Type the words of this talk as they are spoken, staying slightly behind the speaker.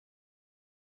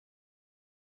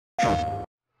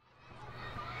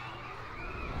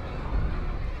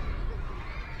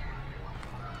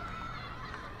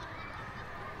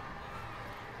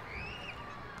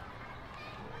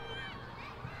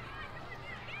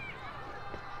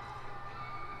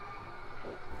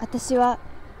私は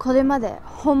これまで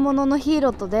本物のヒーロ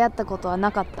ーと出会ったことは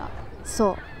なかった。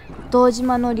そう、堂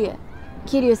島のりえ、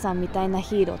桐生さんみたいな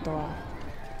ヒーローとは。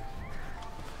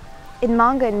In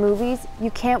manga and movies, you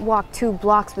can't walk 2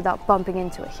 blocks without bumping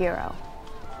into a hero.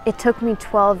 It took me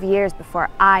 12 years before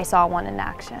I saw one in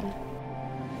action.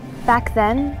 Back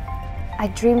then, I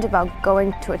dreamed about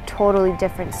going to a totally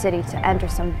different city to enter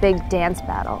some big dance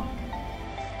battle.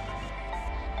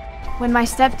 When my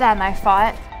stepdad and I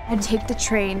fought, I'd take the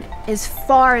train as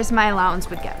far as my allowance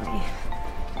would get me.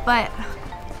 But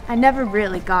I never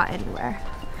really got anywhere.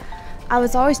 I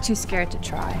was always too scared to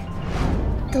try.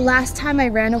 The last time I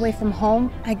ran away from home,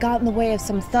 I got in the way of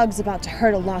some thugs about to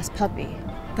hurt a lost puppy.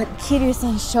 But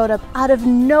Kiryu-san showed up out of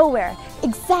nowhere,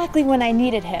 exactly when I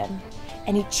needed him.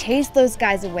 And he chased those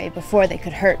guys away before they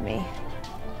could hurt me.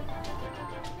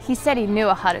 He said he knew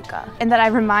a Haruka, and that I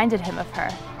reminded him of her.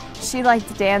 She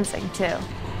liked dancing too.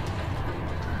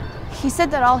 He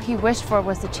said that all he wished for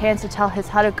was the chance to tell his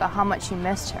Haruka how much he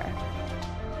missed her.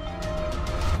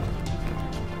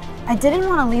 I didn't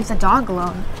want to leave the dog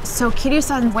alone, so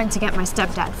Kiryu-san went to get my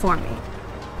stepdad for me.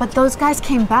 But those guys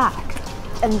came back,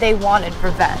 and they wanted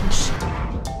revenge.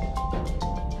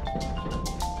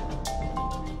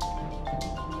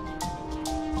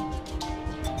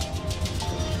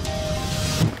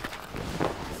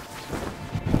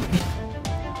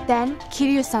 Then,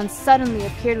 Kiryu-san suddenly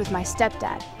appeared with my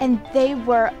stepdad, and they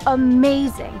were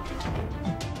amazing.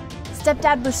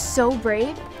 Stepdad was so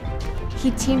brave.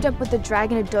 He teamed up with the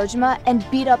dragon of Dojima and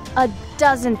beat up a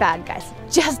dozen bad guys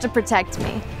just to protect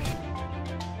me.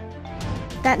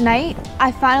 That night,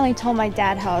 I finally told my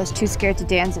dad how I was too scared to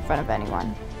dance in front of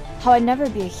anyone. How I'd never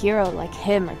be a hero like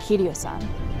him or Kiryu-san.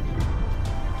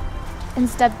 And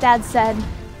stepdad said,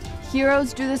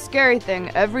 "Heroes do the scary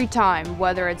thing every time,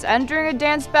 whether it's entering a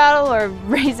dance battle or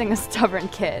raising a stubborn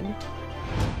kid."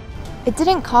 It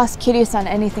didn't cost Kiryu-san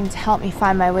anything to help me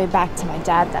find my way back to my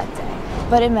dad that day,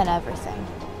 but it meant everything.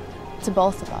 To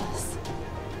both of us.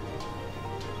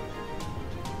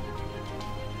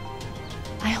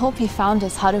 I hope he found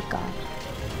his Haruka.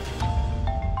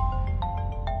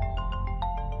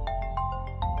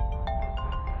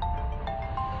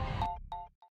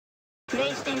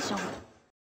 PlayStation